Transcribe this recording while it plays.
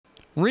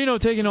Reno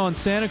taking on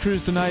Santa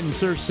Cruz tonight in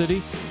Surf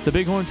City. The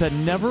Bighorns had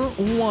never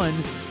won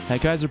at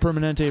Kaiser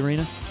Permanente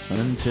Arena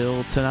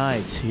until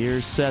tonight.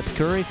 Here's Seth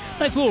Curry.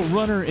 Nice little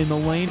runner in the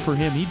lane for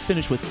him. He'd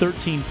finish with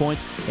 13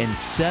 points and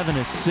 7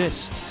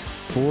 assists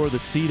for the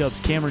C-Dubs.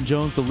 Cameron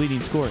Jones, the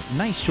leading scorer.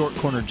 Nice short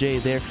corner J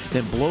there,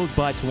 then blows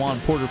by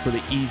Tawan Porter for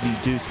the easy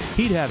deuce.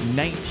 He'd have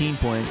 19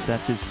 points.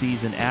 That's his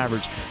season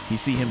average. You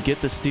see him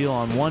get the steal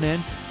on one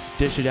end,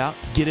 dish it out,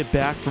 get it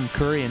back from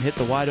Curry, and hit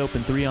the wide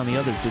open three on the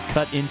other to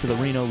cut into the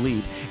Reno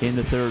lead in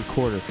the third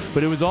quarter.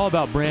 But it was all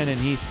about Brandon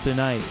Heath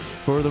tonight.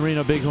 For the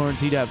Reno Bighorns,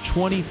 he'd have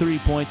 23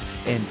 points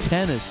and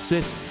 10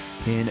 assists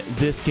in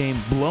this game,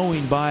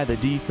 blowing by the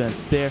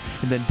defense there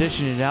and then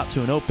dishing it out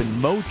to an open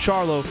Mo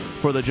Charlo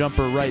for the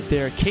jumper right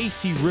there.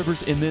 Casey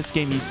Rivers in this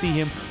game, you see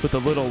him with a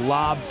little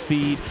lob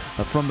feed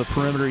from the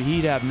perimeter.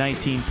 He'd have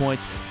 19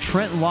 points.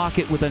 Trent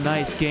Lockett with a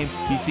nice game.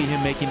 You see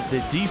him making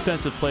the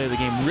defensive play of the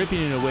game, ripping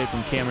it away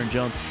from Cameron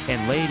Jones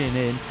and laid it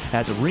in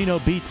as Reno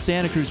beats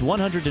Santa Cruz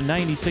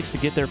 100-96 to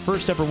get their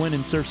first ever win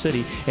in Surf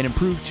City and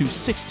improve to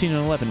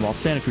 16-11 while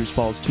Santa Cruz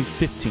falls to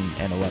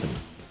 15-11.